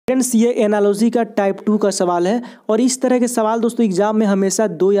Friends ये analogy का type 2 का सवाल है और इस तरह के सवाल दोस्तों एग्जाम में हमेशा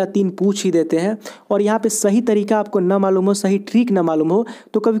 2 या 3 पूछ ही देते हैं और यहाँ पे सही तरीका आपको ना मालूम हो, सही ट्रिक ना मालूम हो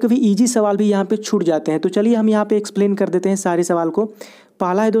तो कभी कभी इजी सवाल भी यहाँ पे छूट जाते हैं। तो चलिए हम यहाँ पे एक्सप्लेन कर देते हैं सारे सवाल को।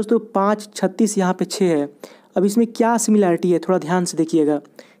 पहला है दोस्तों 5, 36, यहाँ पे 6 है। अब इसमें क्या सिमिलैरिटी है थोड़ा ध्यान से देखिएगा,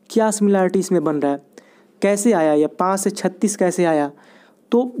 क्या सिमिलैरिटी इसमें बन रहा है, कैसे आया या 5 से 36 कैसे आया।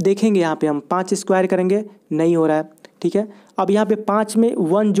 तो देखेंगे यहाँ पे हम 5 स्क्वायर करेंगे, नहीं हो रहा है, ठीक है। अब यहाँ पे 5 में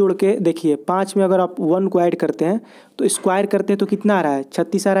 1 जोड़ के देखिए, 5 में अगर आप 1 को ऐड करते हैं तो स्क्वायर करते हैं तो कितना आ रहा है,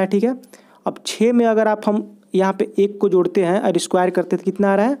 36 आ रहा है, ठीक है। अब 6 में अगर हम यहाँ पे 1 को जोड़ते हैं और स्क्वायर करते हैं तो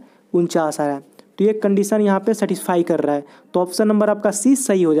कितना आ रहा है, 49 आ रहा है। तो ये कंडीशन यहाँ पे सेटिस्फाई कर रहा है, तो ऑप्शन नंबर आपका सी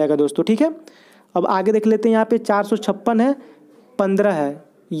सही हो जाएगा दोस्तों, ठीक है। अब आगे देख लेते हैं, यहाँ पे 456 है, 15 है,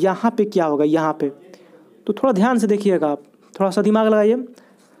 यहाँ पे क्या होगा, यहाँ पे तो थोड़ा ध्यान से देखिएगा आप, थोड़ा सा दिमाग लगाइए।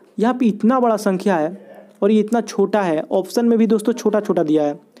 यहाँ पे इतना बड़ा संख्या है और ये इतना छोटा है, ऑप्शन में भी दोस्तों छोटा छोटा दिया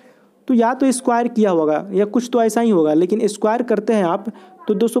है, तो या तो स्क्वायर किया होगा या कुछ तो ऐसा ही होगा, लेकिन स्क्वायर करते हैं आप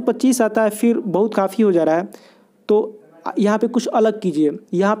तो 225 आता है, फिर बहुत काफ़ी हो जा रहा है। तो यहाँ पे कुछ अलग कीजिए,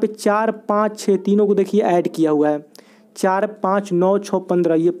 यहाँ पे 4, 5, 6 तीनों को देखिए ऐड किया हुआ है, 4, 5, 9, 6,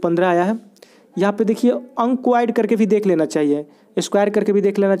 15, ये 15 आया है। यहाँ पे देखिए अंक को ऐड करके भी देख लेना चाहिए, स्क्वायर करके भी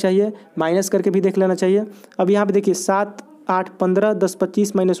देख लेना चाहिए, माइनस करके भी देख लेना चाहिए। अब यहाँ पे देखिए 7, 8, 15, 10,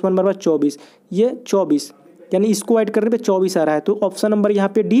 25 -1 बराबर 24, ये 24 यानी इसको ऐड करने पे 24 आ रहा है, तो ऑप्शन नंबर यहाँ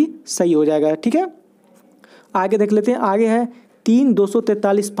पे डी सही हो जाएगा, ठीक है। आगे देख लेते हैं, आगे है 3,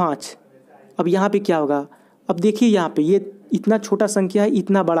 243, 5। अब यहाँ पे क्या होगा, अब देखिए यहाँ पे ये इतना छोटा संख्या है,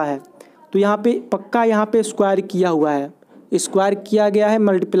 इतना बड़ा है, तो यहाँ पे पक्का यहाँ पे स्क्वायर किया हुआ है, स्क्वायर किया गया है,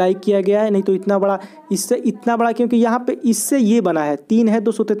 मल्टीप्लाई किया गया है, नहीं तो इतना बड़ा, इससे इतना बड़ा क्योंकि यहाँ पे इससे ये बना है, 3 है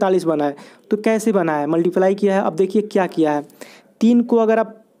 243 बना है, तो कैसे बना है, मल्टीप्लाई किया है। अब देखिए क्या किया है, 3 को अगर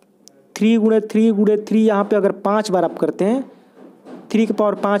आप 3 गुणे 3 गुणे 3 यहाँ पे अगर 5 बार आप करते हैं, 3 की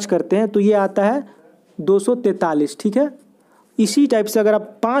पावर 5 करते हैं तो ये आता है 243, ठीक है। इसी टाइप से अगर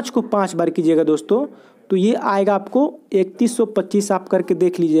आप 5 को 5 बार कीजिएगा दोस्तों तो ये आएगा आपको 3125, आप करके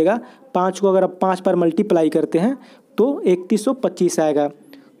देख लीजिएगा। 5 को अगर आप 5 बार मल्टीप्लाई करते हैं तो 3125 आएगा,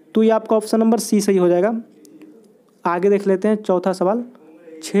 तो ये आपका ऑप्शन नंबर सी सही हो जाएगा। आगे देख लेते हैं चौथा सवाल,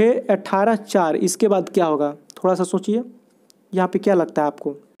 6, 18, 4, इसके बाद क्या होगा, थोड़ा सा सोचिए, यहाँ पे क्या लगता है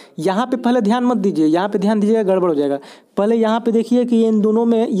आपको। यहाँ पे पहले ध्यान मत दीजिए, यहाँ पे ध्यान दीजिएगा गड़बड़ हो जाएगा। पहले यहाँ पे देखिए कि इन दोनों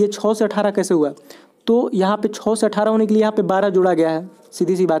में ये 6 से 18 कैसे हुआ, तो यहाँ पे 6 से 18 होने के लिए यहाँ पे 12 जोड़ा गया है,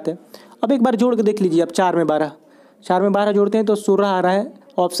 सीधी सी बात है। अब एक बार जोड़ के देख लीजिए, अब 4 में 12 जोड़ते हैं तो 16 आ रहा है,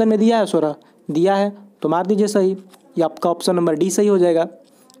 ऑप्शन में दिया है 16 दिया है, तो मार दीजिए सही, ये आपका ऑप्शन नंबर डी सही हो जाएगा।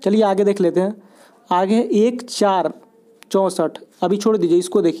 चलिए आगे देख लेते हैं, आगे 1, 4, 64, अभी छोड़ दीजिए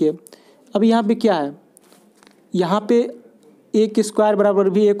इसको, देखिए अब यहाँ पे क्या है, यहाँ पे 1 स्क्वायर बराबर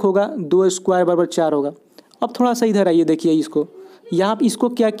भी 1 होगा, 2 स्क्वायर बराबर 4 होगा। अब थोड़ा सा इधर आइए, देखिए इसको, यहाँ पे इसको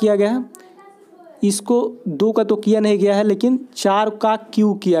क्या किया गया है, इसको 2 का तो किया नहीं गया है, लेकिन 4 का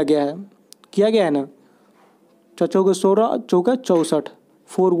क्यू किया गया है ना, 4 16, 4 64,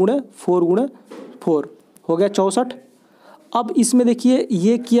 4 गुणे 4 हो गया 64। अब इसमें देखिए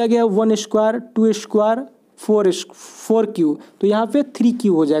ये किया गया 1 स्क्वायर, 2 स्क्वायर, 4 क्यू, तो यहाँ पे 3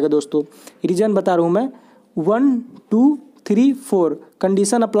 क्यू हो जाएगा दोस्तों। रीजन बता रहा हूँ मैं, 1, 2, 3, 4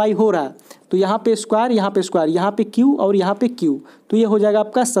 कंडीशन अप्लाई हो रहा है, तो यहाँ पे स्क्वायर, यहाँ पे स्क्वायर, यहाँ पे क्यू और यहाँ पे क्यू, तो ये हो जाएगा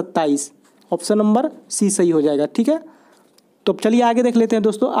आपका 27, ऑप्शन नंबर सी सही हो जाएगा, ठीक है। तो चलिए आगे देख लेते हैं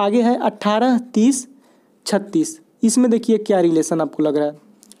दोस्तों, आगे है 18, 30, 36, इसमें देखिए क्या रिलेशन आपको लग रहा है।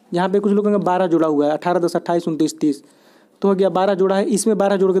 यहाँ पे कुछ लोगों का 12 जुड़ा हुआ है, 18, 10, 28, 29, 30, तो हो गया 12 जोड़ा है, इसमें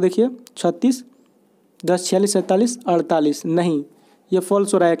 12 जोड़ के देखिए 36, 10, 46, 47, 48, नहीं ये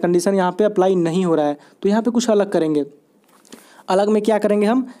फॉल्स हो रहा है, कंडीशन यहाँ पे अप्लाई नहीं हो रहा है, तो यहाँ पे कुछ अलग करेंगे। अलग में क्या करेंगे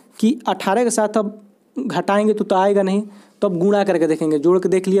हम कि 18 के साथ अब घटाएंगे तो आएगा नहीं, तो अब गुणा करके देखेंगे, जोड़ के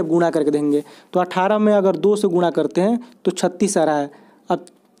देख लिए, अब गुणा करके देखेंगे, तो 18 में अगर 2 से गुणा करते हैं तो 36 आ रहा है, अब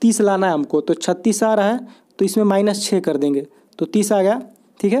 30 लाना है हमको, तो 36 आ रहा है, तो इसमें -6 कर देंगे तो 30 आ गया,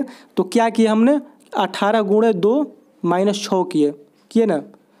 ठीक है। तो क्या किया हमने, 18 गुणे 2 -6 किए ना।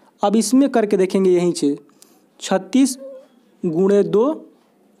 अब इसमें करके देखेंगे यहीं से, 36 गुणे 2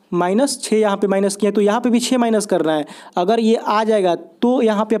 -6, यहाँ पे माइनस किया तो यहाँ पे भी 6 माइनस करना है। अगर ये आ जाएगा तो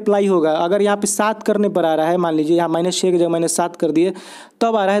यहाँ पे अप्लाई होगा, अगर यहाँ पे 7 करने पर आ रहा है, मान लीजिए यहाँ -6 की जगह -7 कर दिए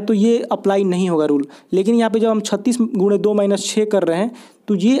तब आ रहा है, तो ये अप्लाई नहीं होगा रूल। लेकिन यहाँ पे जब हम 36 गुणे 2 -6 कर रहे हैं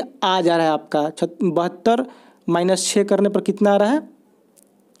तो ये आ जा रहा है आपका 72 -6 करने पर कितना आ रहा है,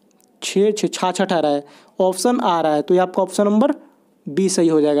 6, 66 आ रहा है, ऑप्शन आ रहा है, तो ये आपका ऑप्शन नंबर बी सही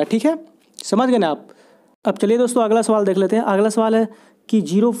हो जाएगा, ठीक है, समझ गए ना आप। अब चलिए दोस्तों अगला सवाल देख लेते हैं। अगला सवाल है कि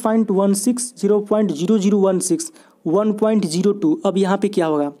 0.16, 0.0016, 1.02, अब यहाँ पे क्या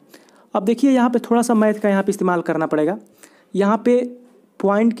होगा। अब देखिए यहाँ पे थोड़ा सा मैथ का यहाँ पे इस्तेमाल करना पड़ेगा। यहाँ पे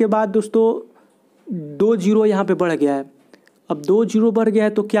पॉइंट के बाद दोस्तों 2 जीरो यहाँ पे बढ़ गया है। अब 2 जीरो बढ़ गया है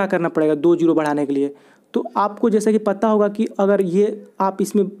तो क्या करना पड़ेगा 2 जीरो बढ़ाने के लिए? तो आपको जैसे कि पता होगा कि अगर ये आप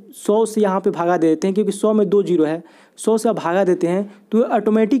इसमें 100 से यहाँ पे भागा देते हैं, क्योंकि 100 में 2 जीरो है, 100 से आप भागा देते हैं तो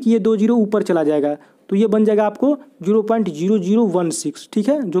ऑटोमेटिक ये 2 जीरो ऊपर चला जाएगा। तो ये बन जाएगा आपको 0.0016, ठीक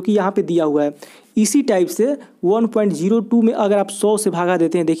है, जो कि यहाँ पे दिया हुआ है। इसी टाइप से 1.02 में अगर आप 100 से भागा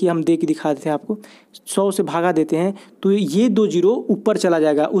देते हैं, देखिए हम दे के दिखा देते हैं आपको, 100 से भागा देते हैं तो ये 2 जीरो ऊपर चला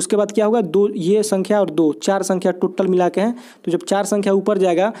जाएगा। उसके बाद क्या होगा, 2 ये संख्या और 2 4 संख्या टोटल मिला के हैं। तो जब 4 संख्या ऊपर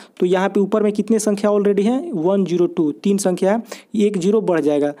जाएगा तो यहाँ पे ऊपर में कितने संख्या ऑलरेडी हैं 102, 3 संख्या है, 1 जीरो बढ़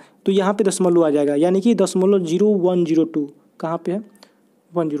जाएगा तो यहाँ पे दशमलव आ जाएगा, यानी कि 0.0102 कहाँ पे है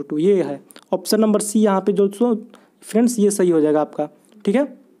 102, ये है ऑप्शन नंबर सी यहाँ पे। जो फ्रेंड्स ये सही हो जाएगा आपका, ठीक है।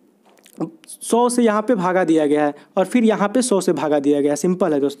 100 से यहाँ पे भागा दिया गया है और फिर यहाँ पे 100 से भागा दिया गया है,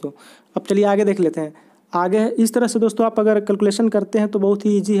 सिंपल है दोस्तों। अब चलिए आगे देख लेते हैं। आगे इस तरह से दोस्तों आप अगर कैलकुलेशन करते हैं तो बहुत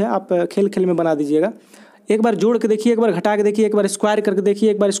ही ईजी है, आप खेल खेल में बना दीजिएगा। एक बार जोड़ के देखिए, एक बार घटा के देखिए, एक बार स्क्वायर करके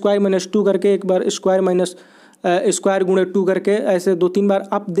देखिए, एक बार स्क्वायर माइनस 2 करके, एक बार स्क्वायर माइनस स्क्वायर गुणे 2 करके, ऐसे 2-3 बार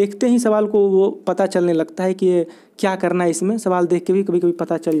आप देखते ही सवाल को वो पता चलने लगता है कि ये क्या करना है। इसमें सवाल देख के भी कभी कभी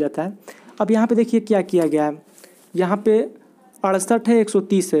पता चल जाता है। अब यहाँ पे देखिए क्या किया गया है, यहाँ पे 68 है,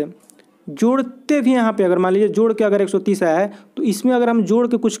 130 है, जोड़ते भी यहाँ पे अगर मान लीजिए जोड़ के अगर 130 आया है तो इसमें अगर हम जोड़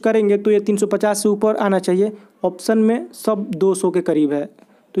के कुछ करेंगे तो ये 350 से ऊपर आना चाहिए। ऑप्शन में सब 200 के करीब है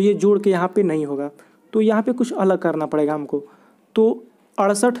तो ये जोड़ के यहाँ पे नहीं होगा, तो यहाँ पे कुछ अलग करना पड़ेगा हमको। तो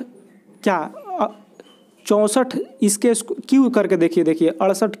 68 क्या 64 इसके क्यू करके देखिए, देखिए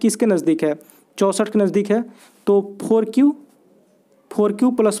 68 किसके नज़दीक है 64 के नज़दीक है। तो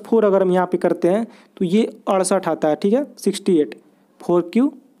 4Q प्लस 4 अगर हम यहाँ पे करते हैं तो ये 68 आता है, ठीक है 68। 4Q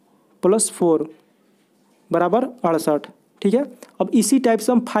प्लस 4 बराबर 68, ठीक है। अब इसी टाइप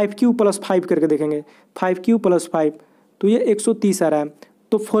से हम 5Q प्लस 5 करके देखेंगे, 5Q प्लस 5 तो ये 130 आ रहा है।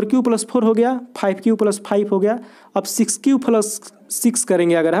 तो 4Q प्लस 4 हो गया, 5Q प्लस 5 हो गया। अब 6Q प्लस 6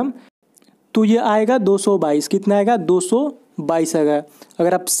 करेंगे अगर हम तो ये आएगा 222, कितना आएगा 222 आएगा।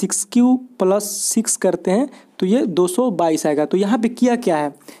 अगर आप 6Q प्लस 6 करते हैं तो ये 222 आएगा। तो यहाँ पे किया क्या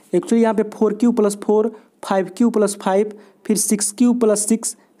है एक्चुअली, यहाँ पे 4Q प्लस 4, 5Q प्लस 5, फिर 6Q प्लस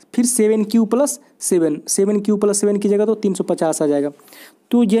 6, फिर 7Q प्लस 7, 7Q प्लस 7 की जगह तो 350 आ जाएगा।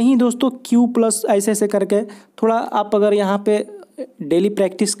 तो यही दोस्तों Q प्लस ऐसे ऐसे करके थोड़ा आप अगर यहाँ पे डेली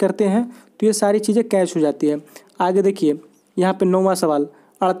प्रैक्टिस करते हैं तो ये सारी चीज़ें कैच हो जाती है। आगे देखिए यहाँ पे 9वां सवाल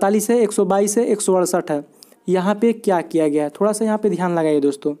 48 है, 122 है, 168 है। यहाँ पे क्या किया गया है, थोड़ा सा यहाँ पे ध्यान लगाइए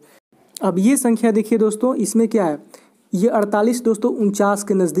दोस्तों। अब ये संख्या देखिए दोस्तों, इसमें क्या है, ये 48 दोस्तों 49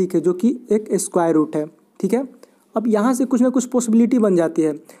 के नज़दीक है, जो कि एक स्क्वायर रूट है, ठीक है। अब यहाँ से कुछ ना कुछ पॉसिबिलिटी बन जाती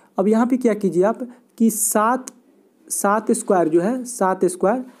है। अब यहाँ पे क्या कीजिए आप कि 7 स्क्वायर जो है 7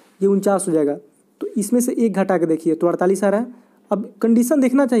 स्क्वायर ये 49 हो जाएगा। तो इसमें से एक घटा के देखिए तो 48 आ रहा है। अब कंडीशन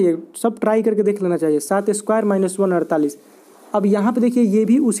देखना चाहिए, सब ट्राई करके देख लेना चाहिए। 7 स्क्वायर माइनस 1 48। अब यहाँ पे देखिए ये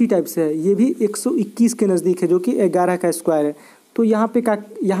भी उसी टाइप से है, ये भी 121 के नज़दीक है, जो कि 11 का स्क्वायर है। तो यहाँ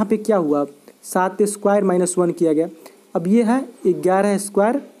पे क्या हुआ 7 स्क्वायर माइनस 1 किया गया। अब ये है 11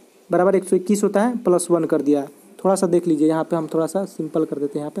 स्क्वायर बराबर 121 होता है, प्लस 1 कर दिया। थोड़ा सा देख लीजिए, यहाँ पे हम थोड़ा सा सिंपल कर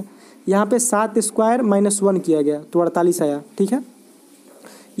देते हैं। यहाँ पे 7 स्क्वायर माइनस 1 किया गया तो 48 आया, ठीक है।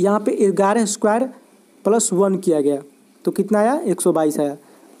 यहाँ पे 11 स्क्वायर प्लस 1 किया गया तो कितना आया 122 आया।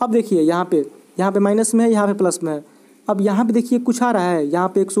 अब देखिए यहाँ पे माइनस में है, यहाँ पे प्लस में है। अब यहाँ पे देखिए कुछ आ रहा है, यहाँ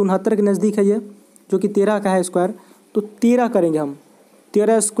पे 169 के नज़दीक है ये, जो कि 13 का है स्क्वायर। तो 13 करेंगे हम,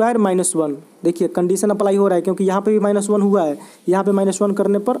 13 स्क्वायर माइनस 1। देखिए कंडीशन अप्लाई हो रहा है, क्योंकि यहाँ पे भी -1 हुआ है, यहाँ पे -1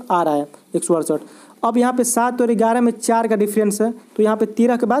 करने पर आ रहा है 168। अब यहाँ पे 7 और 11 में 4 का डिफरेंस है, तो यहाँ पे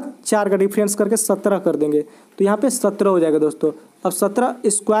 13 के बाद 4 का डिफरेंस करके 17 कर देंगे, तो यहाँ पे 17 हो जाएगा दोस्तों। अब 17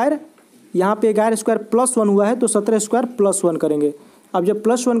 स्क्वायर, यहाँ पे 11 स्क्वायर प्लस 1 हुआ है तो 17 स्क्वायर प्लस 1 करेंगे। अब जब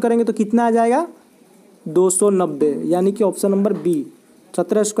प्लस 1 करेंगे तो कितना आ जाएगा 290, यानी कि option number B.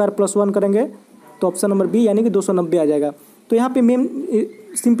 17 square plus 1 करेंगे तो ऑप्शन नंबर बी यानी कि 290 आ जाएगा। तो यहाँ पे मेन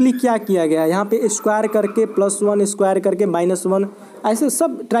सिंपली क्या किया गया है, यहाँ पे स्क्वायर करके +1 स्क्वायर करके -1 ऐसे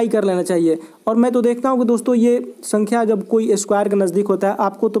सब ट्राई कर लेना चाहिए। और मैं तो देखता हूँ कि दोस्तों ये संख्या जब कोई स्क्वायर के नज़दीक होता है,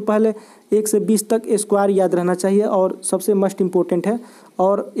 आपको तो पहले 1 से 20 तक स्क्वायर याद रहना चाहिए, और सबसे मस्ट इम्पोर्टेंट है।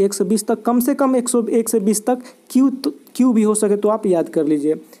 और 1 से 20 तक, कम से कम 1 से 20 तक क्यू भी हो सके तो आप याद कर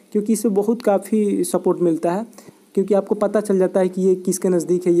लीजिए, क्योंकि इससे बहुत काफ़ी सपोर्ट मिलता है। क्योंकि आपको पता चल जाता है कि ये किसके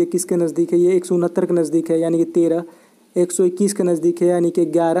नज़दीक है, ये किसके नज़दीक है। ये 169 के नज़दीक है यानी कि 13, 121 के नज़दीक है यानी कि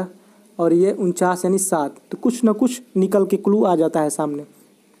 11, और ये 49 यानी 7। तो कुछ ना कुछ निकल के क्लू आ जाता है सामने।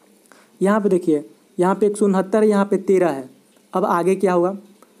 यहाँ पे देखिए, यहाँ पे 169, यहाँ पे 13 है। अब आगे क्या होगा,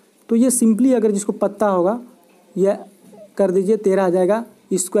 तो ये सिंपली अगर जिसको पता होगा ये कर दीजिए, 13 आ जाएगा।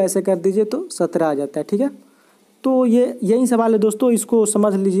 इसको ऐसे कर दीजिए तो 17 आ जाता है, ठीक है। तो ये यही सवाल है दोस्तों, इसको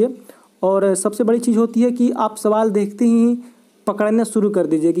समझ लीजिए। और सबसे बड़ी चीज़ होती है कि आप सवाल देखते ही पकड़ना शुरू कर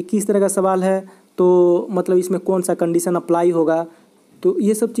दीजिए कि किस तरह का सवाल है, तो मतलब इसमें कौन सा कंडीशन अप्लाई होगा। तो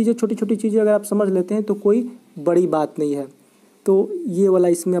ये सब चीज़ें, छोटी छोटी चीज़ें अगर आप समझ लेते हैं तो कोई बड़ी बात नहीं है। तो ये वाला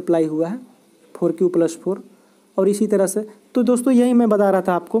इसमें अप्लाई हुआ है 4Q+4 और इसी तरह से। तो दोस्तों यही मैं बता रहा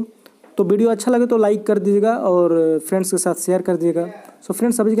था आपको। तो वीडियो अच्छा लगे तो लाइक कर दीजिएगा और फ्रेंड्स के साथ शेयर कर दीजिएगा। सो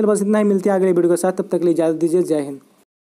फ्रेंड्स, अभी के लिए बस इतना ही, मिलते हैं अगले वीडियो के साथ। तब तक के लिए इजाज़त दीजिए। जय हिंद।